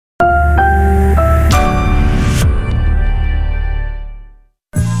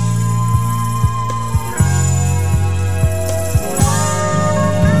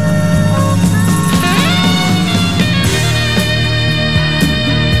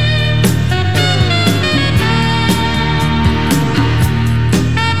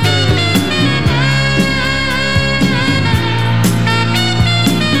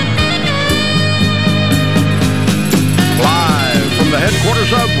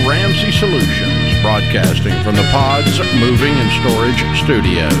Ramsey Solutions, broadcasting from the Pods Moving and Storage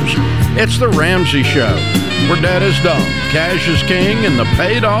Studios. It's the Ramsey Show, where debt is dumb, cash is king, and the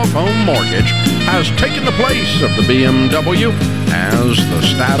paid-off home mortgage has taken the place of the BMW as the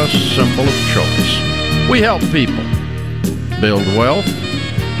status symbol of choice. We help people build wealth,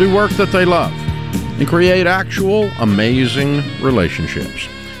 do work that they love, and create actual amazing relationships.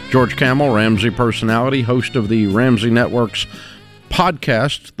 George Kamel, Ramsey personality, host of the Ramsey Network's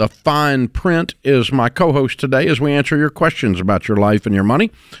podcast, The Fine Print, is my co-host today as we answer your questions about your life and your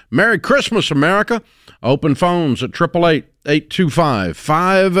money. Merry Christmas, America. Open phones at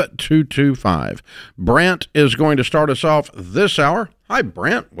 888-825-5225. Brant is going to start us off this hour. Hi,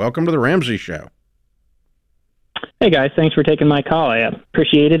 Brant. Welcome to the Ramsey Show. Hey, guys. Thanks for taking my call. I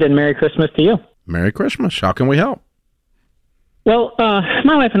appreciate it, and Merry Christmas to you. Merry Christmas. How can we help? Well,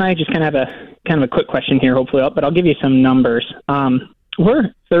 my wife and I just kind of have a quick question here, hopefully, but I'll give you some numbers.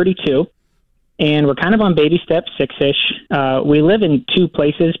 We're 32, and we're kind of on baby step 6-ish. We live in two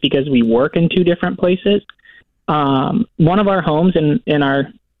places because we work in two different places. One of our homes in our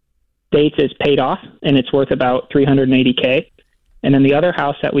states is paid off, and it's worth about $380K. And then the other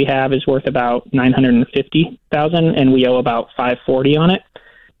house that we have is worth about $950,000, and we owe about $540 on it.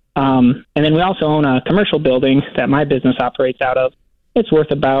 And then we also own a commercial building that my business operates out of. It's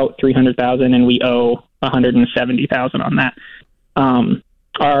worth about $300,000, and we owe $170,000 on that.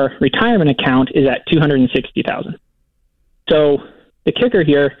 Our retirement account is at $260,000. So the kicker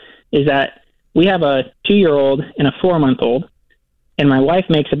here is that we have a 2-year-old and a 4-month-old, and my wife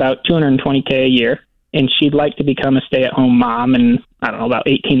makes about $220K a year, and she'd like to become a stay-at-home mom in, about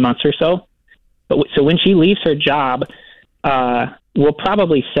 18 months or so. So when she leaves her job, we'll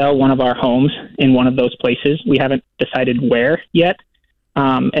probably sell one of our homes in one of those places. We haven't decided where yet.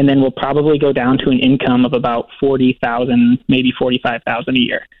 And then we'll probably go down to an income of about $40,000, maybe $45,000 a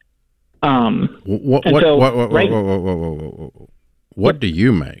year. What do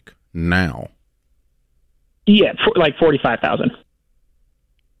you make now? Yeah, like $45,000.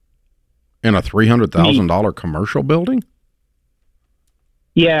 In a $300,000 commercial building?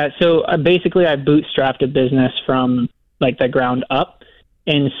 Yeah, so basically I bootstrapped a business from like the ground up.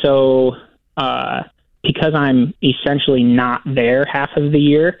 And so because I'm essentially not there half of the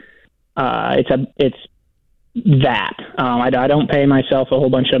year, it's that. I don't pay myself a whole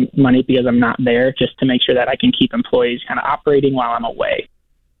bunch of money because I'm not there, just to make sure that I can keep employees kind of operating while I'm away.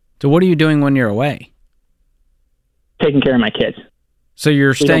 So what are you doing when you're away? Taking care of my kids. So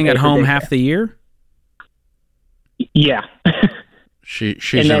you're staying at home half the year? Yeah.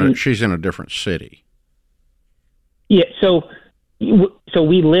 She's in a different city. Yeah, so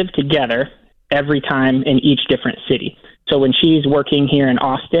we live together every time in each different city. So when she's working here in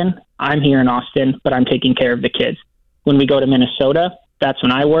Austin, I'm here in Austin, but I'm taking care of the kids. When we go to Minnesota, that's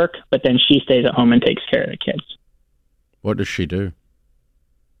when I work, but then she stays at home and takes care of the kids. What does she do?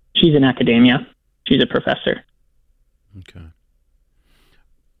 She's in academia. She's a professor. Okay.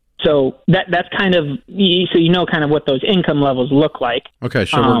 So that's kind of, so you know kind of what those income levels look like. Okay,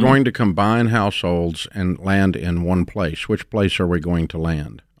 so we're going to combine households and land in one place. Which place are we going to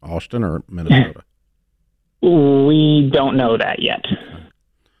land? Austin or Minnesota? We don't know that yet. Okay.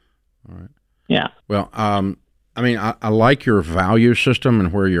 All right. Yeah. Well, I like your value system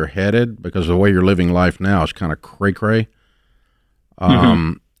and where you're headed, because the way you're living life now is kind of cray-cray.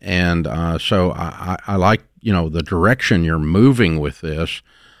 And so I like, the direction you're moving with this.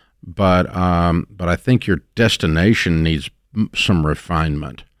 But I think your destination needs some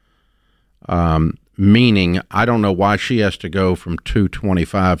refinement. Meaning, I don't know why she has to go from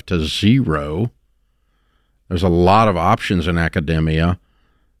 225 to 0. There's a lot of options in academia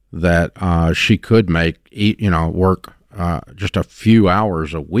that she could make, work just a few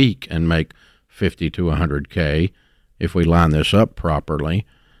hours a week and make 50 to 100K if we line this up properly.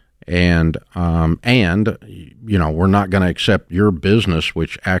 And we're not going to accept your business,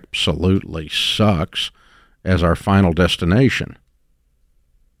 which absolutely sucks, as our final destination.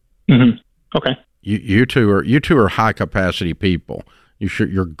 Mm-hmm. Okay. You two are high capacity people.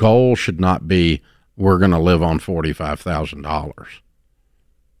 Your goal should not be, we're going to live on $45,000.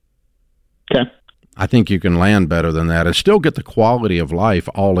 Okay. I think you can land better than that and still get the quality of life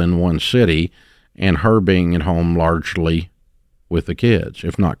all in one city, and her being at home largely with the kids,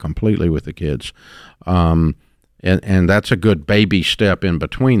 if not completely with the kids. And that's a good baby step in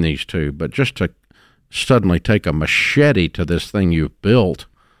between these two. But just to suddenly take a machete to this thing you've built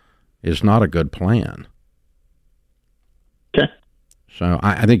is not a good plan. Okay. So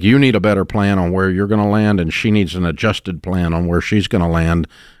I think you need a better plan on where you're going to land, and she needs an adjusted plan on where she's going to land,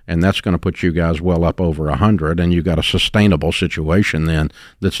 and that's going to put you guys well up over 100, and you've got a sustainable situation then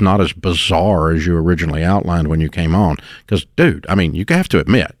that's not as bizarre as you originally outlined when you came on. Because, dude, I mean, you have to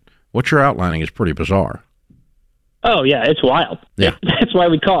admit, what you're outlining is pretty bizarre. Oh, yeah, it's wild. Yeah. That's why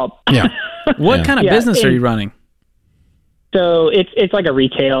we called. Yeah. What kind of business are you running? So it's like a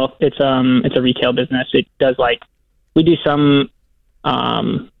retail. It's a retail business. It does we do some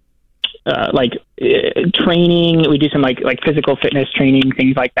training. We do some like physical fitness training,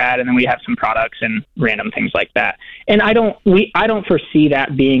 things like that, and then we have some products and random things like that. And I don't foresee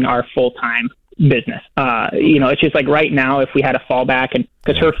that being our full time business. It's just like right now, if we had a fallback, and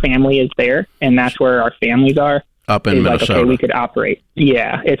because her family is there, and that's where our families are. Up in Minnesota. Okay, we could operate.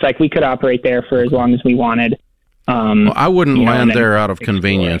 Yeah, it's like we could operate there for as long as we wanted. Well, I wouldn't land there out of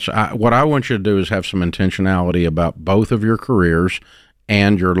convenience. What I want you to do is have some intentionality about both of your careers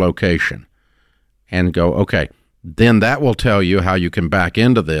and your location, and go, okay, then that will tell you how you can back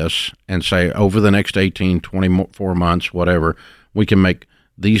into this and say, over the next 18, 24 months, whatever, we can make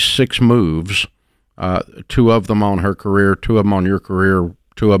these 6 moves, 2 of them on her career, 2 of them on your career,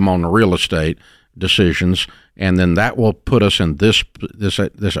 2 of them on the real estate decisions, and then that will put us in this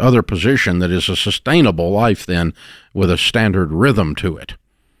other position that is a sustainable life then with a standard rhythm to it.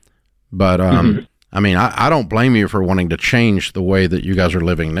 But I mean, I don't blame you for wanting to change the way that you guys are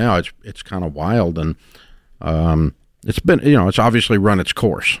living now. It's kind of wild, and it's been, it's obviously run its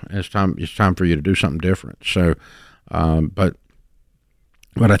course. It's time for you to do something different. So, but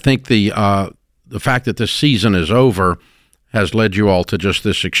I think the fact that this season is over has led you all to just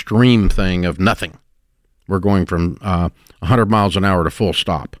this extreme thing of nothing. We're going from 100 miles an hour to full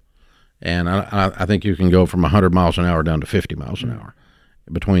stop. And I think you can go from 100 miles an hour down to 50 miles an hour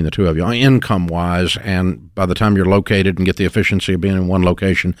between the two of you, income-wise. And by the time you're located and get the efficiency of being in one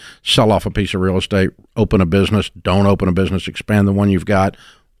location, sell off a piece of real estate, open a business, don't open a business, expand the one you've got,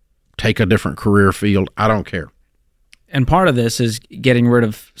 take a different career field. I don't care. And part of this is getting rid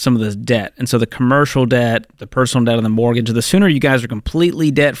of some of this debt. And so the commercial debt, the personal debt, and the mortgage, the sooner you guys are completely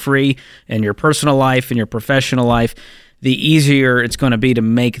debt-free in your personal life and your professional life, the easier it's going to be to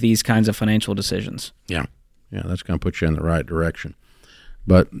make these kinds of financial decisions. Yeah, that's going to put you in the right direction.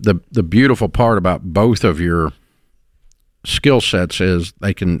 But the beautiful part about both of your skill sets is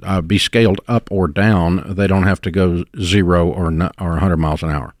they can be scaled up or down. They don't have to go 0 or 100 miles an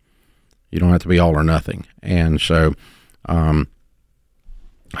hour. You don't have to be all or nothing. And so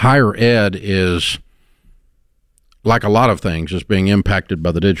higher ed is, like a lot of things, is being impacted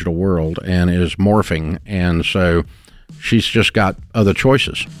by the digital world and is morphing. And so she's just got other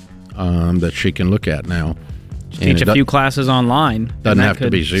choices that she can look at now. Teach a few classes online. Doesn't have to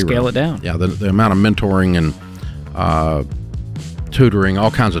be 0. Scale it down. Yeah, the amount of mentoring and tutoring,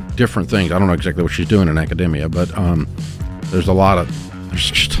 all kinds of different things. I don't know exactly what she's doing in academia, but there's just a lot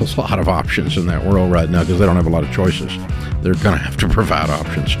of options in that world right now because they don't have a lot of choices. They're going to have to provide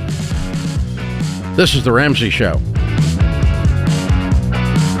options. This is The Ramsey Show.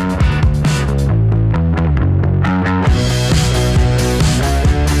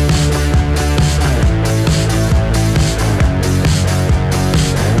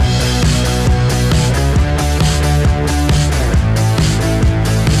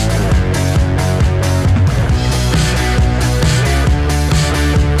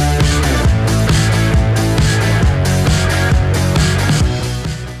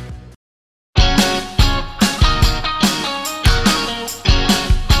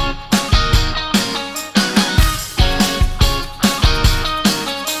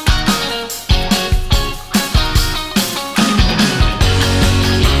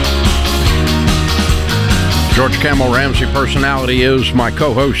 George Kamel Ramsey Personality is my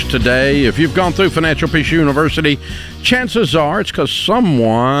co-host today. If you've gone through Financial Peace University, chances are it's because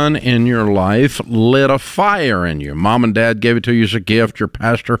someone in your life lit a fire in you. Mom and dad gave it to you as a gift. Your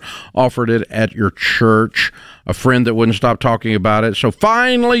pastor offered it at your church. A friend that wouldn't stop talking about it. So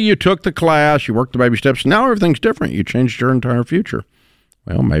finally you took the class, you worked the baby steps. Now everything's different. You changed your entire future.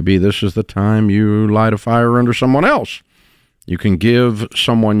 Well, maybe this is the time you light a fire under someone else. You can give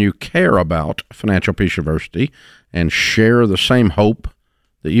someone you care about Financial Peace University and share the same hope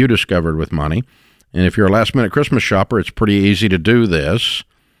that you discovered with money. And if you're a last-minute Christmas shopper, it's pretty easy to do this.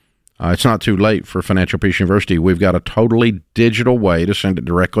 It's not too late for Financial Peace University. We've got a totally digital way to send it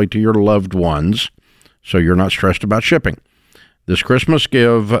directly to your loved ones so you're not stressed about shipping. This Christmas,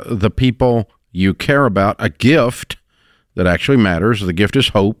 give the people you care about a gift that actually matters. The gift is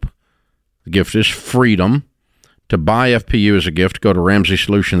hope. The gift is freedom. To buy FPU as a gift, go to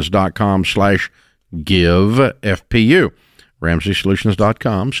RamseySolutions.com/give FPU.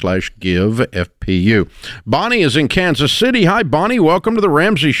 RamseySolutions.com/GiveFPU. Bonnie is in Kansas City. Hi, Bonnie. Welcome to the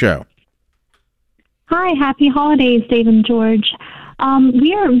Ramsey Show. Hi, happy holidays, Dave and George.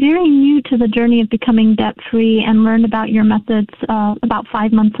 We are very new to the journey of becoming debt-free and learned about your methods about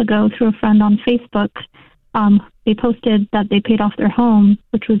 5 months ago through a friend on Facebook. They posted that they paid off their home,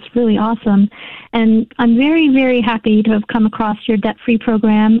 which was really awesome. And I'm very, very happy to have come across your debt-free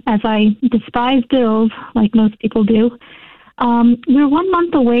program, as I despise bills, like most people do. We're 1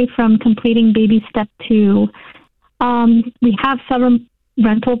 month away from completing baby step 2. We have several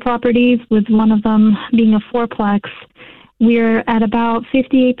rental properties, with one of them being a fourplex. We're at about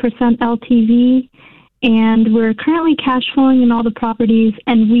 58% LTV, and we're currently cash flowing in all the properties,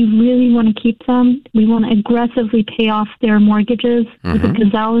 and we really want to keep them. We want to aggressively pay off their mortgages with a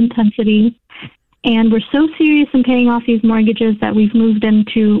gazelle intensity. And we're so serious in paying off these mortgages that we've moved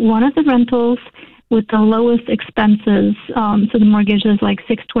into one of the rentals with the lowest expenses. So the mortgage is like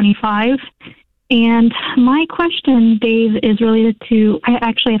 $625. And my question, Dave, is related to, I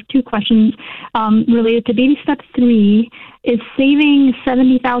actually have two questions related to baby step 3. Is saving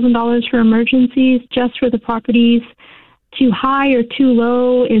 $70,000 for emergencies just for the properties too high or too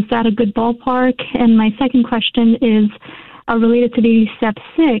low? Is that a good ballpark? And my second question is related to baby step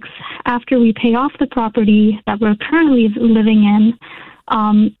 6. After we pay off the property that we're currently living in,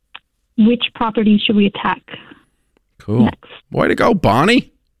 which property should we attack? Cool. Next? Way to go,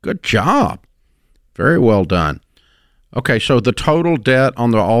 Bonnie. Good job. Very well done. Okay, so the total debt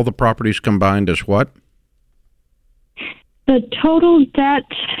on all the properties combined is what? The total debt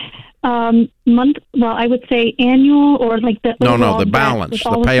I would say annual, or like the the balance,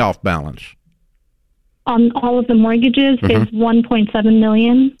 the payoff balance. On all of the mortgages is $1.7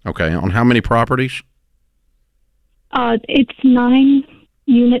 million. Okay, on how many properties? It's 9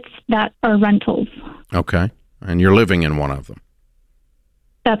 units that are rentals. Okay, and you're living in one of them.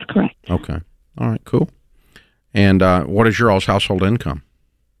 That's correct. Okay, all right, cool. And what is your all's household income?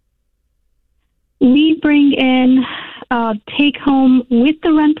 We bring in take home with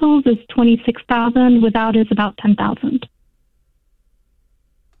the rentals is $26,000. Without is about $10,000.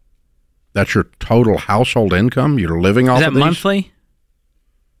 That's your total household income? You're living off of these? Is that monthly?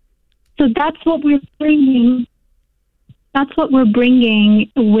 So that's what we're bringing. That's what we're bringing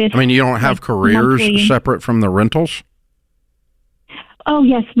with. I mean, you don't have careers monthly. Separate from the rentals? Oh,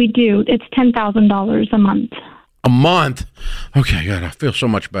 yes, we do. It's $10,000 a month. A month? Okay, good. I feel so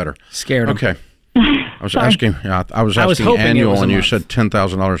much better. Scared him. Okay. I was asking annual, and you said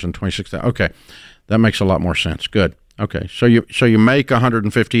 $10,000 and $26,000. Okay, that makes a lot more sense. Good. Okay, so you make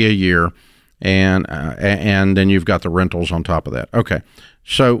 $150 a year, and then you've got the rentals on top of that. Okay,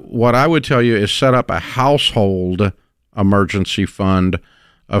 so what I would tell you is set up a household emergency fund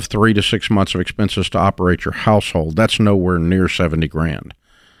of 3 to 6 months of expenses to operate your household. That's nowhere near $70,000.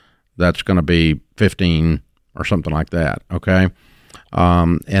 That's going to be 15 or something like that. Okay,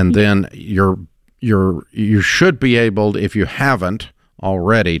 and then you should be able, if you haven't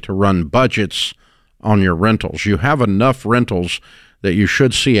already, to run budgets on your rentals. You have enough rentals that you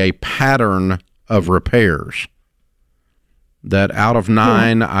should see a pattern of repairs. That out of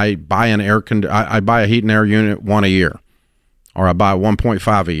 9, I buy I buy a heat and air unit 1 a year, or I buy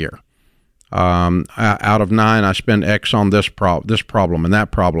 1.5 a year. Out of 9, I spend X on this problem and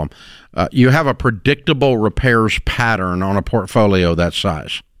that problem. You have a predictable repairs pattern on a portfolio that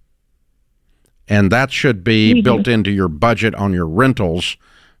size. And that should be built into your budget on your rentals.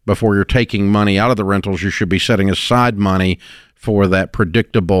 Before you're taking money out of the rentals, you should be setting aside money for that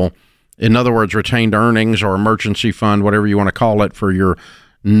predictable, in other words, retained earnings or emergency fund, whatever you want to call it, for your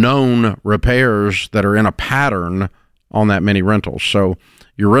known repairs that are in a pattern on that many rentals. So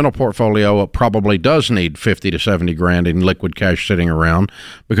your rental portfolio probably does need $50 to $70,000 in liquid cash sitting around,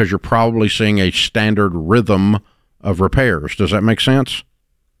 because you're probably seeing a standard rhythm of repairs. Does that make sense?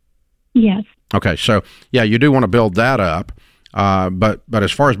 Yes. Okay, so yeah, you do want to build that up. But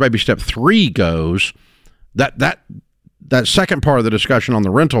as far as baby step 3 goes, that second part of the discussion on the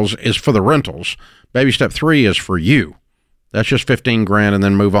rentals is for the rentals. Baby step 3 is for you. That's just $15,000, and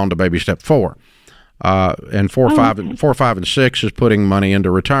then move on to baby step 4. And 4, 5, and 6 is putting money into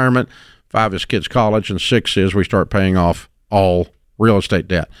retirement. 5 is kids' college, and 6 is we start paying off all real estate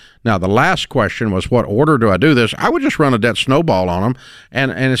debt. Now, the last question was, what order do I do this? I would just run a debt snowball on them,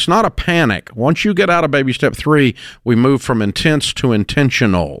 and it's not a panic. Once you get out of baby step 3, we move from intense to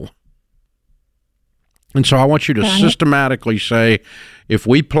intentional. And so I want you to systematically say, if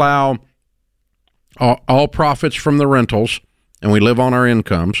we plow all profits from the rentals, and we live on our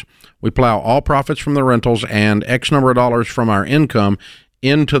incomes, we plow all profits from the rentals and X number of dollars from our income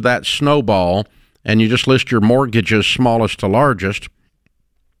into that snowball, and you just list your mortgages smallest to largest,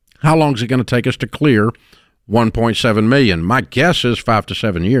 how long is it going to take us to clear $1.7 million? My guess is 5 to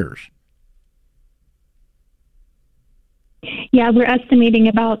 7 years. Yeah, we're estimating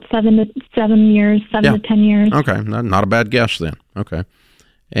about 7 to 10 years. Okay, not a bad guess then. Okay.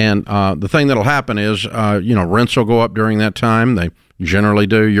 And the thing that'll happen is, rents will go up during that time. They generally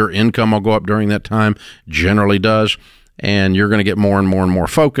do. Your income will go up during that time, generally does. And you're going to get more and more and more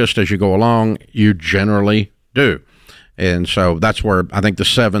focused as you go along. You generally do. And so that's where I think the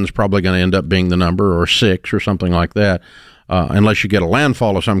 7's probably going to end up being the number, or 6 or something like that, unless you get a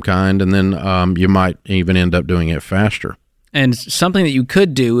landfall of some kind, and then you might even end up doing it faster. And something that you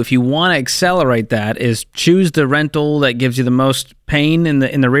could do if you want to accelerate that is choose the rental that gives you the most pain in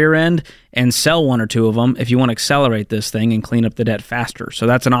the rear end and sell one or two of them if you want to accelerate this thing and clean up the debt faster. So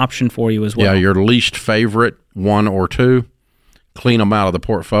that's an option for you as well. Yeah, your least favorite 1 or 2, clean them out of the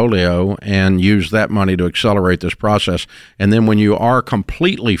portfolio and use that money to accelerate this process. And then when you are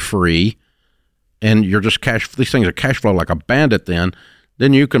completely free and you're just these things are cash flow like a bandit, then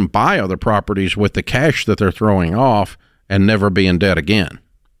you can buy other properties with the cash that they're throwing off and never be in debt again.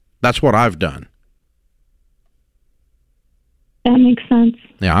 That's what I've done. That makes sense.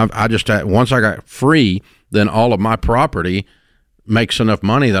 Yeah, I just once I got free, then all of my property makes enough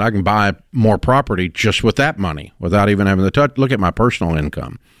money that I can buy more property just with that money without even having to look at my personal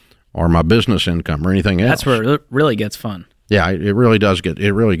income or my business income or anything else. That's where it really gets fun. Yeah, it really does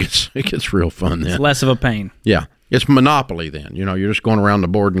it gets real fun then. It's less of a pain. Yeah. It's monopoly then. You're just going around the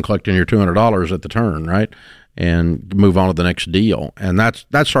board and collecting your $200 at the turn, right? And move on to the next deal. And that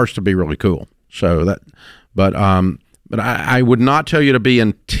starts to be really cool. So but I would not tell you to be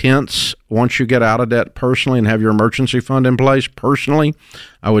intense once you get out of debt personally and have your emergency fund in place. Personally,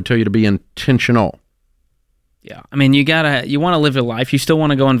 I would tell you to be intentional. Yeah. I mean, you want to live your life. You still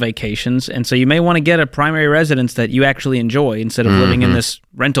want to go on vacations. And so you may want to get a primary residence that you actually enjoy instead of living in this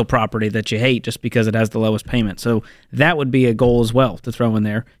rental property that you hate just because it has the lowest payment. So that would be a goal as well to throw in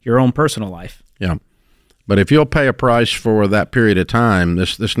there, your own personal life. Yeah. But if you'll pay a price for that period of time,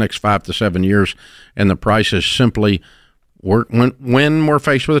 this next 5 to 7 years, and the price is simply, when we're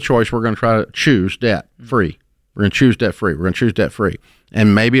faced with a choice, we're going to try to choose debt-free. We're going to choose debt-free. We're going to choose debt-free.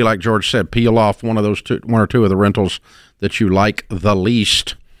 And maybe, like George said, peel off one or two of the rentals that you like the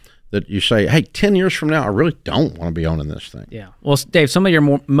least, that you say, hey, 10 years from now, I really don't want to be owning this thing. Yeah. Well, Dave, some of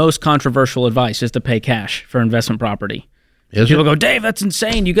your most controversial advice is to pay cash for investment property. People go, Dave, that's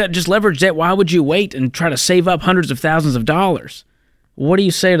insane. You got to just leverage debt. Why would you wait and try to save up hundreds of thousands of dollars? What do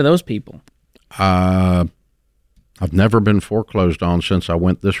you say to those people? I've never been foreclosed on since I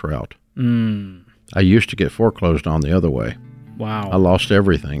went this route. I used to get foreclosed on the other way. Wow. I lost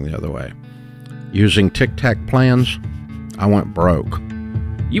everything the other way. Using tic-tac plans, I went broke.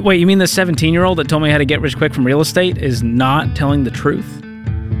 You mean the 17-year-old that told me how to get rich quick from real estate is not telling the truth?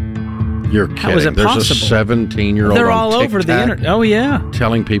 You're kidding. How is it There's possible? a 17-year-old They're on all TikTok over the internet. Oh, yeah.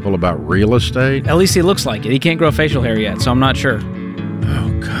 telling people about real estate. At least he looks like it. He can't grow facial hair yet, so I'm not sure.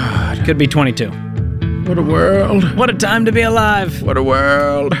 Oh, God. Could be 22. What a world. What a time to be alive. What a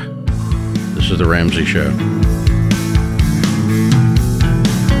world. This is The Ramsey Show.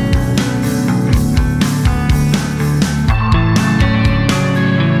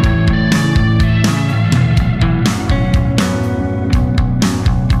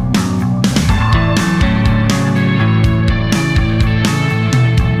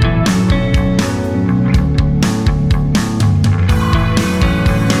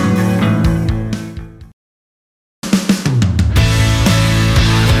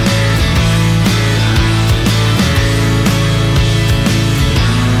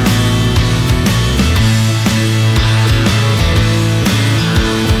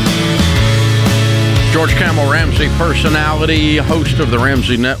 George Camel Ramsey, personality, host of the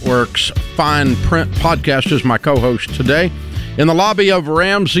Ramsey Network's Fine Print podcast, is my co-host today. In the lobby of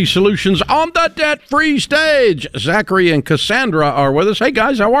Ramsey Solutions on the debt-free stage, Zachary and Cassandra are with us. Hey,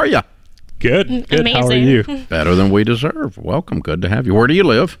 guys, how are you? Good. Amazing. How are you? Better than we deserve. Welcome. Good to have you. Where do you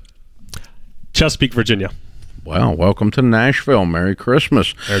live? Chesapeake, Virginia. Well, welcome to Nashville. Merry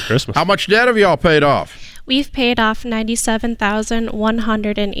Christmas. Merry Christmas. How much debt have y'all paid off? We've paid off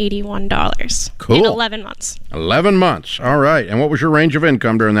 $97,181 Cool. in 11 months. 11 months. All right. And what was your range of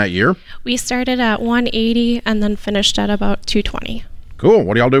income during that year? We started at 180 and then finished at about 220. Cool.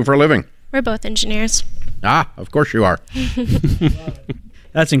 What do y'all do for a living? We're both engineers. Of course you are.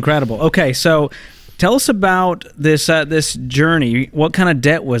 That's incredible. Okay, so tell us about this journey. What kind of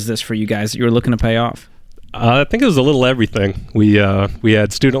debt was this for you guys that you were looking to pay off? I think it was a little everything. We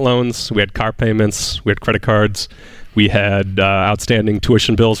had student loans, we had car payments, we had credit cards, We had outstanding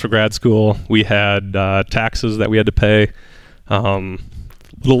tuition bills for grad school. We had taxes that we had to pay.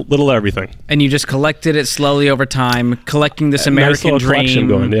 Little everything. And you just collected it slowly over time, collecting this Nice American little collection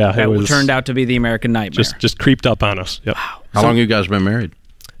dream going, yeah, that turned out to be the American nightmare. Just creeped up on us. Yep. Wow. How long have you guys been married?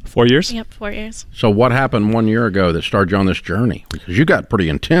 4 years? Yep, 4 years. So what happened 1 year ago that started you on this journey? Because you got pretty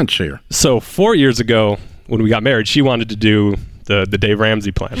intense here. So 4 years ago, when we got married, she wanted to do the Dave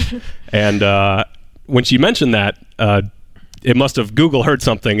Ramsey plan. And when she mentioned that, it must have Google heard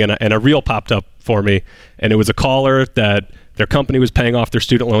something, and a reel popped up for me. And it was a caller that their company was paying off their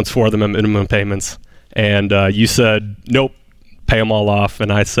student loans for them at minimum payments. And you said, nope, pay them all off.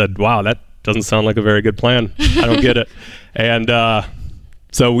 And I said, wow, that doesn't sound like a very good plan. I don't get it. And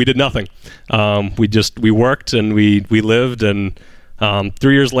so we did nothing. We worked and we lived. And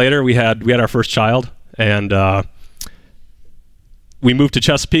 3 years later, we had our first child. And we moved to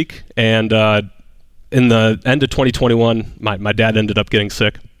Chesapeake. And in the end of 2021, my dad ended up getting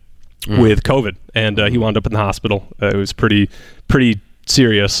sick with COVID, and he wound up in the hospital. It was pretty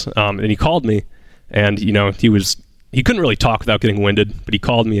serious. And he called me, and he couldn't really talk without getting winded. But he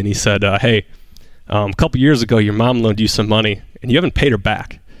called me and he said, "Hey, a couple years ago, your mom loaned you some money, and you haven't paid her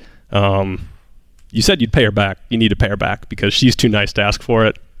back. You said you'd pay her back. You need to pay her back because she's too nice to ask for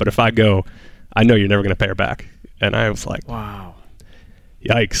it. But if I go, I know you're never going to pay her back." And I was like, wow,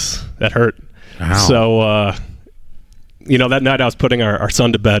 yikes, that hurt. Wow. So, that night I was putting our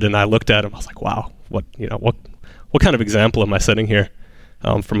son to bed, and I looked at him. I was like, wow, what kind of example am I setting here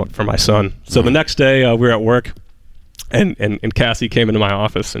for my son? So the next day we were at work, and Cassie came into my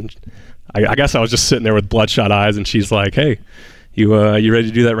office, and I guess I was just sitting there with bloodshot eyes, and she's like, "Hey, you ready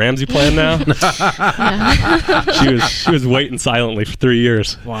to do that Ramsey plan now?" She was waiting silently for 3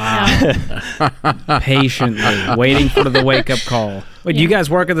 years. wow. Patiently waiting for the wake up call. Wait, do you guys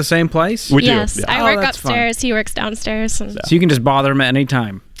work at the same place? We Yes, do. Yeah. I Oh, work that's fun. upstairs. He works downstairs. And So you can just bother him at any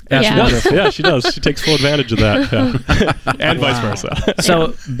time. That's Yeah. wonderful. Yeah, she does. She takes full advantage of that. Yeah. And vice versa.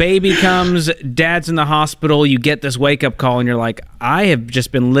 So baby comes, dad's in the hospital, you get this wake-up call, and you're like, I have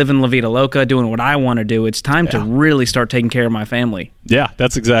just been living La Vida Loca, doing what I want to do. It's time to really start taking care of my family. Yeah,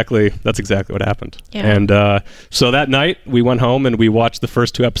 that's exactly what happened. Yeah. And so that night we went home and we watched the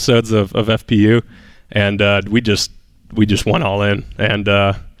first 2 episodes of FPU, and we just went all in.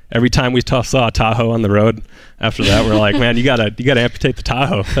 And every time we saw a Tahoe on the road after that, we're like, man, you gotta amputate the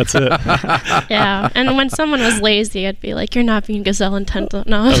Tahoe. That's it. yeah, and when someone was lazy, I'd be like, "You're not being gazelle intent."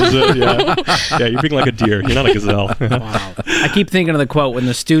 No. That was it. Yeah, you're being like a deer. You're not a gazelle. Wow. I keep thinking of the quote, when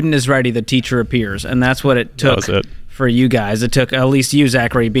the student is ready, the teacher appears. And that's what it took was it. for you guys. It took at least you,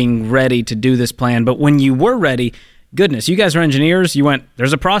 Zachary, being ready to do this plan. But when you were ready, goodness, you guys are engineers. You went,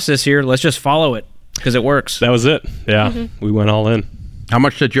 there's a process here. Let's just follow it because it works. That was it. Yeah, we went all in. How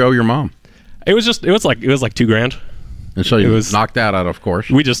much did you owe your mom? It was like $2,000. And so you It was- knocked that out, of course.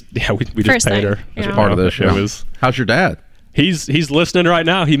 We just First paid thing, her yeah. as Part of this. It Yeah. was. How's your dad? He's listening right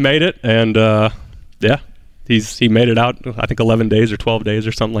now. He made it, and he made it out. I think 11 days or 12 days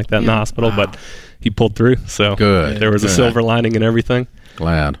or something like that in the hospital, but he pulled through. So Good. There was a Good. silver lining and everything.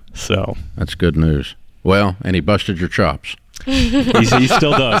 Glad. So That's good news. Well, and he busted your chops. he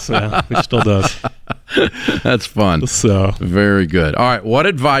still does. Yeah, he still does. That's fun. So Very good. All right. What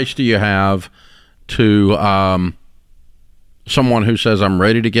advice do you have to someone who says, I'm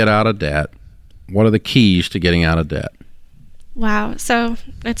ready to get out of debt? What are the keys to getting out of debt? Wow. So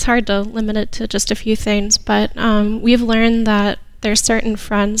it's hard to limit it to just a few things, but we've learned that there's certain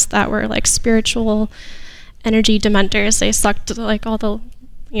friends that were like spiritual energy dementors. They sucked like all the,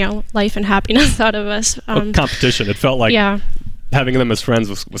 life and happiness out of us. competition. It felt like Yeah. having them as friends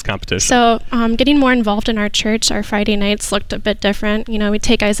was competition. So getting more involved in our church, our Friday nights looked a bit different. We'd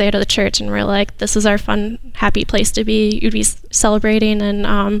take Isaiah to the church and we're like, this is our fun, happy place to be. You'd be celebrating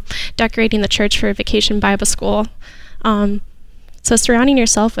and decorating the church for Vacation Bible School. So surrounding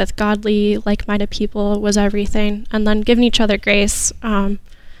yourself with godly, like-minded people was everything. And then giving each other grace.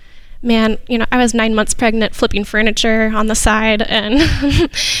 Man, I was 9 months pregnant, flipping furniture on the side, and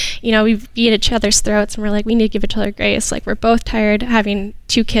we beat each other's throats, and we're like, we need to give each other grace. Like, we're both tired. Having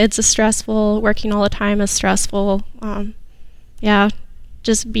 2 kids is stressful. Working all the time is stressful.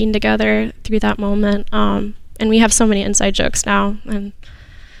 Just being together through that moment. And we have so many inside jokes now, and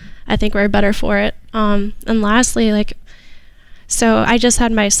I think we're better for it. And lastly, so I just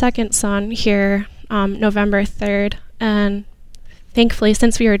had my second son here November 3rd, and thankfully,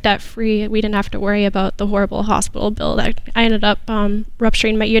 since we were debt-free, we didn't have to worry about the horrible hospital bill. I ended up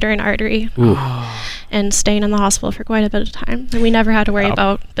rupturing my uterine artery and staying in the hospital for quite a bit of time. And we never had to worry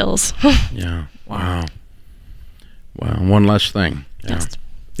about bills. Yeah. Wow. One less thing. Yeah. Yes.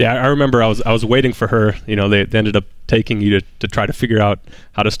 Yeah, I remember I was waiting for her. You know, they ended up taking you to try to figure out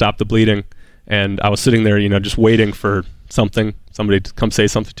how to stop the bleeding. And I was sitting there, you know, just waiting for somebody to come say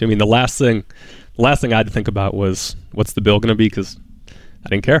something to me. And the last thing I had to think about was, what's the bill going to be? Because I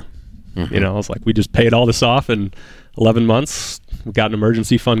didn't care. Mm-hmm. You know, I was like, we just paid all this off in 11 months. We got an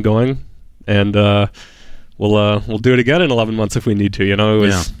emergency fund going, and we'll do it again in 11 months if we need to. You know,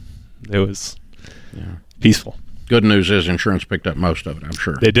 it was peaceful. Good news is insurance picked up most of it, I'm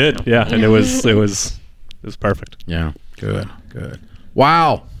sure. They did, yeah, and it was perfect. Yeah, good.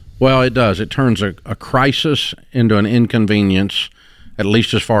 Wow. Well, it does. It turns a crisis into an inconvenience, at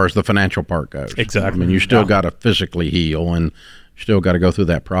least as far as the financial part goes. Exactly. I mean, you still got to physically heal and still got to go through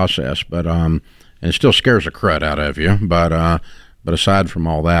that process, but and it still scares the crud out of you. But aside from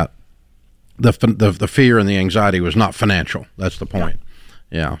all that, the fear and the anxiety was not financial. That's the point.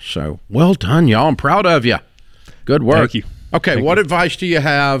 Yeah. So well done, y'all. I'm proud of you. Good work. Thank you. Okay, what advice do you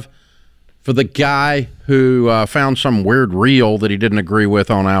have for the guy who found some weird reel that he didn't agree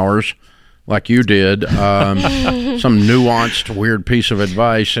with on ours, like you did, some nuanced, weird piece of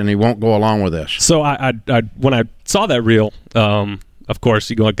advice, and he won't go along with this? So I when I saw that reel, of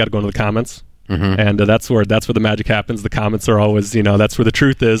course, you got to go into the comments. Mm-hmm. And that's where the magic happens. The comments are always, you know, that's where the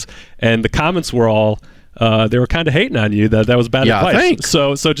truth is. And the comments were all, they were kind of hating on you that was bad advice. Thanks.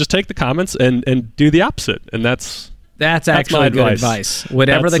 So just take the comments and do the opposite. And that's actually good advice.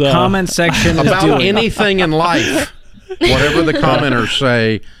 Whatever the comment section is about doing. anything in life, whatever the commenters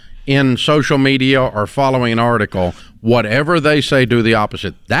say in social media or following an article, whatever they say, do the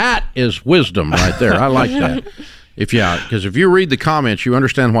opposite. That is wisdom right there. I like that. Because if you read the comments, you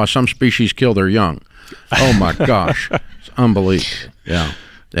understand why some species kill their young. Oh my gosh, it's unbelievable.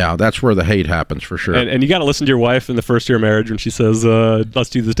 Yeah, that's where the hate happens for sure. And you got to listen to your wife in the first year of marriage when she says, "Let's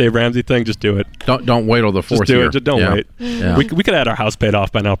do this Dave Ramsey thing." Just do it. Don't wait till the fourth year. Just don't wait. Yeah. We could have had our house paid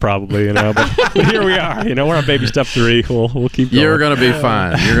off by now, probably. You know, but here we are. You know, we're on baby step 3. We'll keep going. You're going to be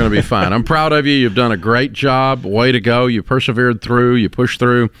fine. You're going to be fine. I'm proud of you. You've done a great job. Way to go. You persevered through. You pushed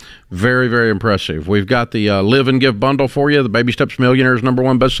through. Very, very impressive. We've got the Live and Give bundle for you. The Baby Steps Millionaire's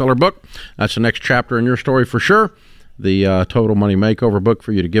 #1 bestseller book. That's the next chapter in your story for sure. The Total Money Makeover book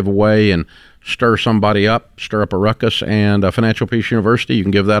for you to give away and stir somebody up, stir up a ruckus, and Financial Peace University. You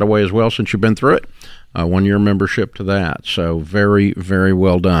can give that away as well since you've been through it. 1-year membership to that. So very, very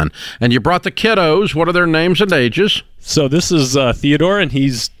well done. And you brought the kiddos. What are their names and ages? So this is Theodore, and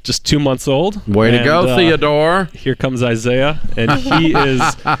he's just 2 months old. Way to go, Theodore. Here comes Isaiah, and he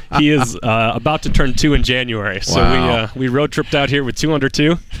is about to turn 2 in January. Wow. So we road tripped out here with 2 under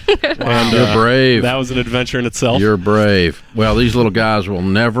 2. And, you're brave. That was an adventure in itself. You're brave. Well, these little guys will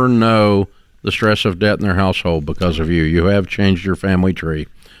never know the stress of debt in their household because of you. You have changed your family tree.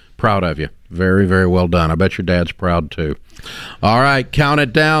 Proud of you. Very, very well done. I bet your dad's proud, too. All right, count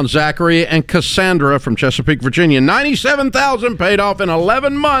it down. Zachary and Cassandra from Chesapeake, Virginia. $97,000 paid off in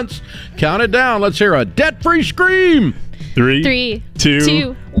 11 months. Count it down. Let's hear a debt-free scream. 3,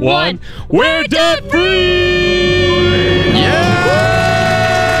 2, 1. We're debt-free! Yay!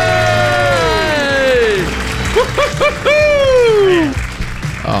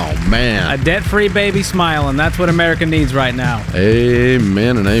 Oh, man. A debt-free baby smiling. That's what America needs right now.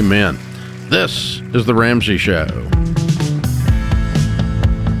 Amen and amen. This is The Ramsey Show.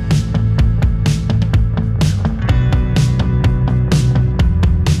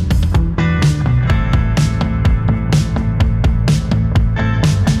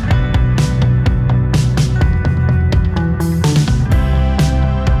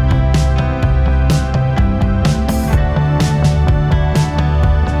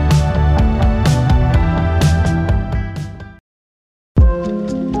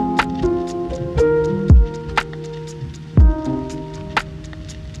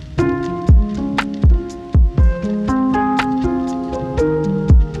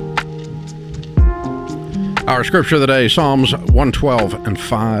 Our scripture of the day, Psalms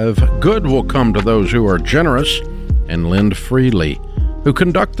 112:5. Good will come to those who are generous and lend freely, who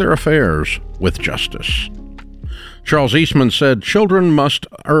conduct their affairs with justice. Charles Eastman said, children must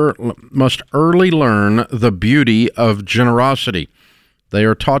early learn the beauty of generosity. They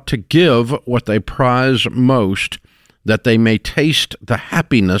are taught to give what they prize most, that they may taste the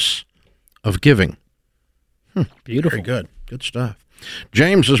happiness of giving. Beautiful. Very good. Good stuff.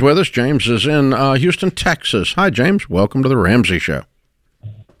 James is with us. James is in Houston, Texas. Hi, James. Welcome to The Ramsey Show.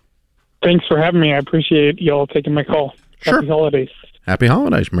 Thanks for having me. I appreciate y'all taking my call. Sure. Happy holidays. Happy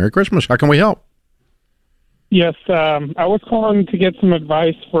holidays. Merry Christmas. How can we help? Yes, I was calling to get some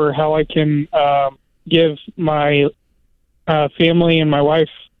advice for how I can give my family and my wife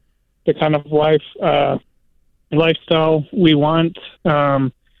the kind of lifestyle we want.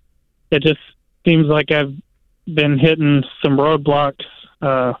 it just seems like I've been hitting some roadblocks.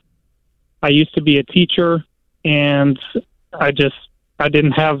 I used to be a teacher, and I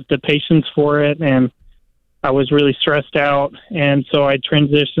didn't have the patience for it, and I was really stressed out, and so I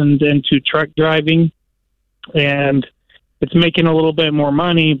transitioned into truck driving, and it's making a little bit more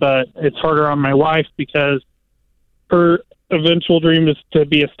money, but it's harder on my wife because her eventual dream is to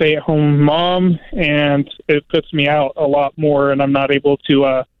be a stay-at-home mom, and it puts me out a lot more, and I'm not able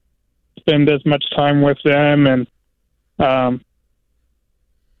to spend as much time with them, and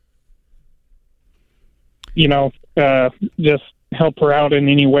just help her out in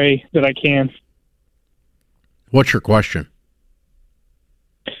any way that I can. What's your question?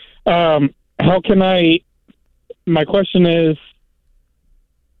 My question is,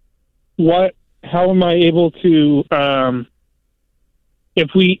 how am I able to,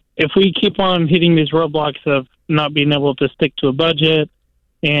 if we keep on hitting these roadblocks of not being able to stick to a budget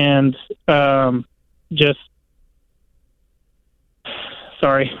and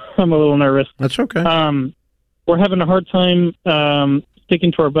sorry, I'm a little nervous. That's okay. We're having a hard time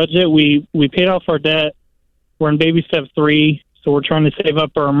sticking to our budget. We paid off our debt. We're in baby step 3, so we're trying to save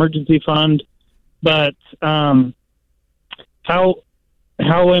up our emergency fund. But how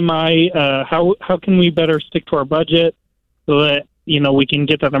can we better stick to our budget so that we can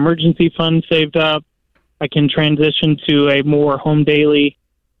get that emergency fund saved up? I can transition to a more home daily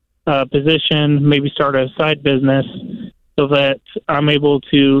position, maybe start a side business, so that I'm able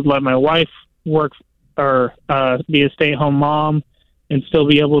to let my wife work or be a stay-at-home mom and still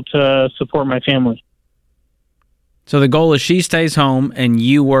be able to support my family. So the goal is she stays home and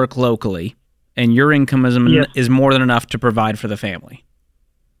you work locally, and your income is more than enough to provide for the family.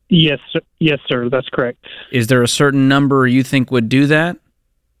 Yes, sir. That's correct. Is there a certain number you think would do that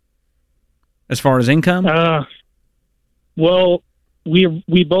as far as income? Well,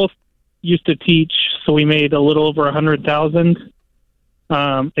 we both used to teach, so we made a little over $100,000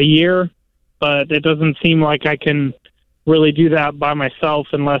 a year, but it doesn't seem like I can really do that by myself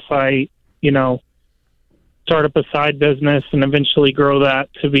unless I, start up a side business and eventually grow that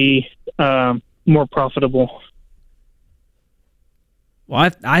to be more profitable. Well,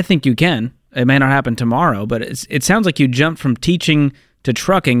 I think you can. It may not happen tomorrow, but it sounds like you jumped from teaching to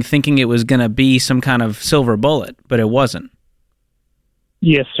trucking thinking it was going to be some kind of silver bullet, but it wasn't.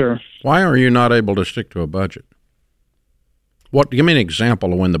 Yes, sir. Why are you not able to stick to a budget? Give me an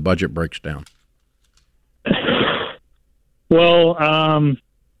example of when the budget breaks down. Well,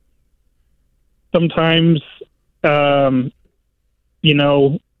 sometimes, if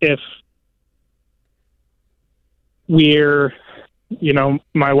we're,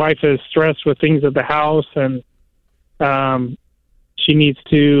 my wife is stressed with things at the house and she needs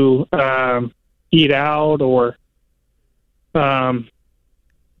to eat out or how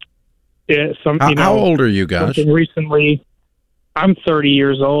old are you guys? Recently, I'm 30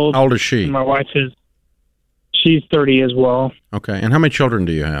 years old. How old is she? My wife she's 30 as well. Okay. And how many children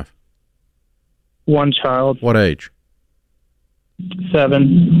do you have? One child. What age?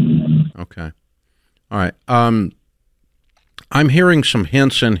 7. Okay. All right. I'm hearing some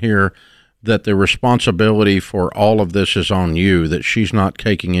hints in here that the responsibility for all of this is on you, that she's not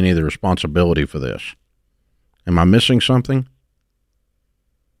taking any of the responsibility for this. Am I missing something?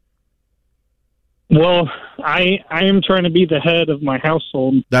 Well, I am trying to be the head of my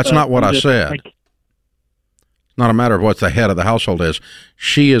household. That's not what I said. It's not a matter of what the head of the household is.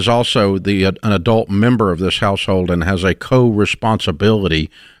 She is also an adult member of this household and has a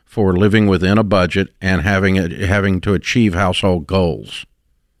co-responsibility for living within a budget and having to achieve household goals.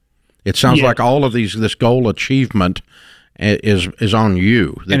 It sounds like all of this goal achievement is on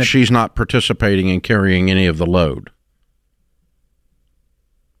you, that she's not participating in carrying any of the load.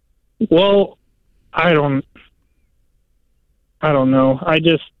 Well, I don't know. I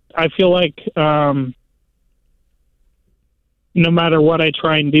feel like no matter what I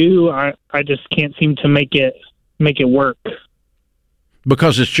try and do, I just can't seem to make it work.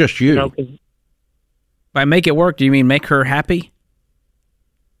 Because it's just you. By make it work, do you mean make her happy?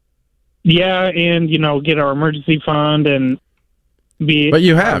 Yeah, and get our emergency fund and be. But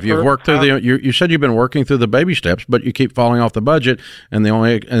you have. You've worked through you said you've been working through the baby steps, but you keep falling off the budget, and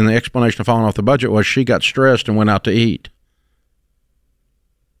the explanation of falling off the budget was she got stressed and went out to eat.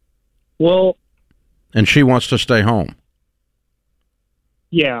 Well. And she wants to stay home.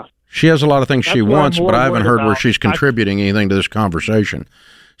 Yeah. She has a lot of things she wants, but I haven't heard where she's contributing anything to this conversation.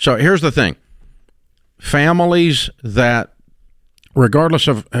 So here's the thing. Families that, regardless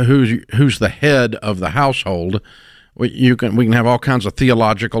of who's the head of the household, we can have all kinds of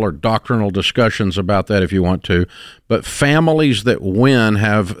theological or doctrinal discussions about that if you want to, but families that win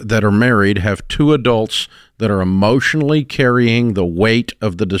that are married have two adults that are emotionally carrying the weight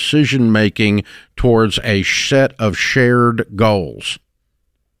of the decision making towards a set of shared goals.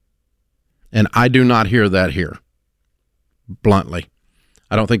 And I do not hear that here, bluntly.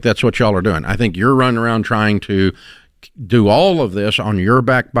 I don't think that's what y'all are doing. I think you're running around trying to do all of this on your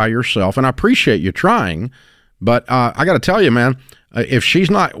back by yourself, and I appreciate you trying, but I got to tell you, man, if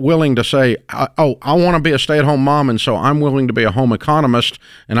she's not willing to say, I want to be a stay-at-home mom, and so I'm willing to be a home economist,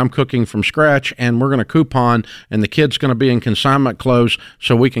 and I'm cooking from scratch, and we're going to coupon, and the kid's going to be in consignment clothes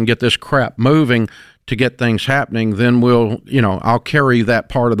so we can get this crap moving to get things happening, then I'll carry that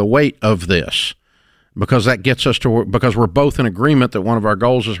part of the weight of this, because that gets us to, because we're both in agreement that one of our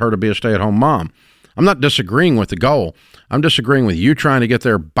goals is her to be a stay-at-home mom. I'm not disagreeing with the goal. I'm disagreeing with you trying to get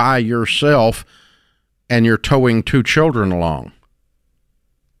there by yourself and you're towing two children along.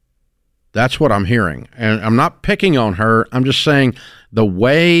 That's what I'm hearing. And I'm not picking on her. I'm just saying the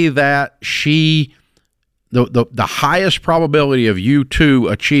way that the highest probability of you two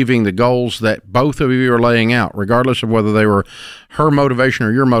achieving the goals that both of you are laying out, regardless of whether they were her motivation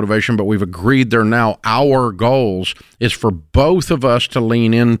or your motivation, but we've agreed they're now our goals, is for both of us to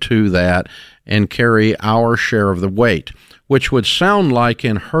lean into that and carry our share of the weight, which would sound like,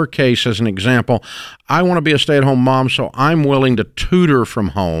 in her case, as an example, I want to be a stay-at-home mom, so I'm willing to tutor from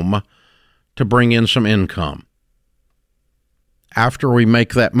home to bring in some income after we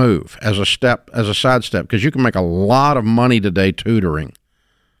make that move as a side step, because you can make a lot of money today tutoring,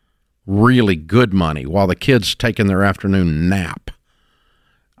 really good money, while the kid's taking their afternoon nap.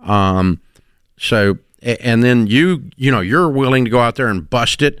 So, and then you're willing to go out there and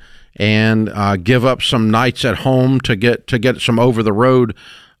bust it and give up some nights at home to get some over the road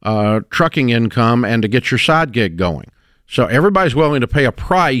trucking income and to get your side gig going. So everybody's willing to pay a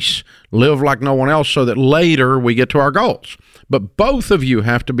price, live like no one else, so that later we get to our goals. But both of you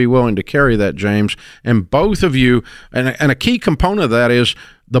have to be willing to carry that, James. And both of you, and a key component of that is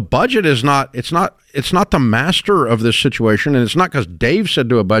the budget is not the master of this situation, and it's not because Dave said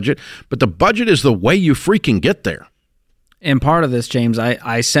do a budget, but the budget is the way you freaking get there. And part of this, James,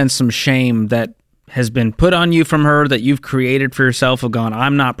 I sense some shame that has been put on you from her, that you've created for yourself, of gone,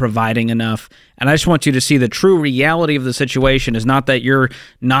 I'm not providing enough. And I just want you to see the true reality of the situation is not that you're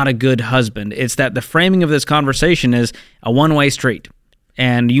not a good husband. It's that the framing of this conversation is a one-way street.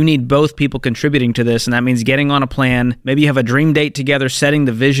 And you need both people contributing to this, and that means getting on a plan. Maybe you have a dream date together, setting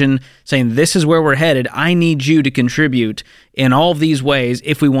the vision, saying, this is where we're headed. I need you to contribute in all of these ways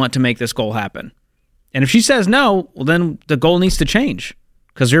if we want to make this goal happen. And if she says no, well, then the goal needs to change,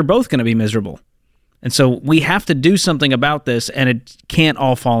 because you're both going to be miserable. And so we have to do something about this, and it can't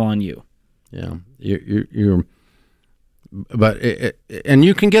all fall on you. Yeah, and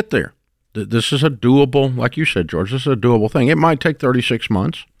you can get there. This is a doable, like you said, George, this is a doable thing. It might take 36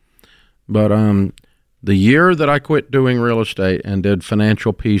 months, but the year that I quit doing real estate and did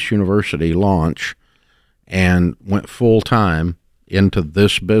Financial Peace University launch and went full-time into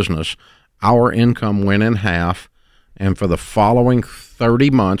this business, our income went in half. And for the following 30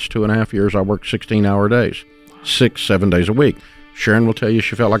 months, 2.5 years, I worked 16-hour days, 6-7 days a week. Sharon will tell you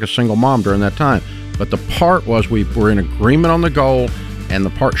she felt like a single mom during that time. But the part was we were in agreement on the goal, and the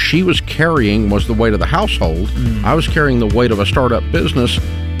part she was carrying was the weight of the household. I was carrying the weight of a startup business,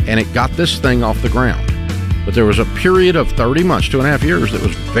 and it got this thing off the ground. But there was a period of 30 months, 2.5 years, that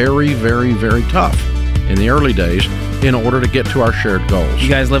was very, very, very tough in the early days in order to get to our shared goals. You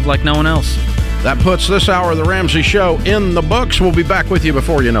guys live like no one else. That puts this hour of The Ramsey Show in the books. We'll be back with you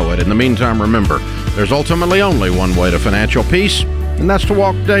before you know it. In the meantime, remember, there's ultimately only one way to financial peace, and that's to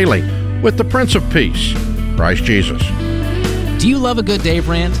walk daily with the Prince of Peace, Christ Jesus. Do you love a good Dave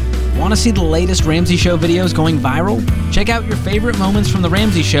rant? Want to see the latest Ramsey Show videos going viral? Check out your favorite moments from The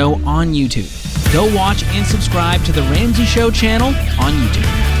Ramsey Show on YouTube. Go watch and subscribe to The Ramsey Show channel on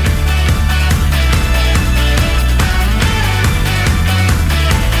YouTube.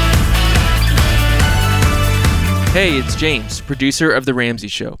 Hey, it's James, producer of The Ramsey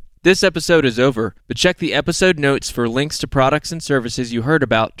Show. This episode is over, but check the episode notes for links to products and services you heard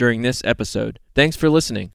about during this episode. Thanks for listening.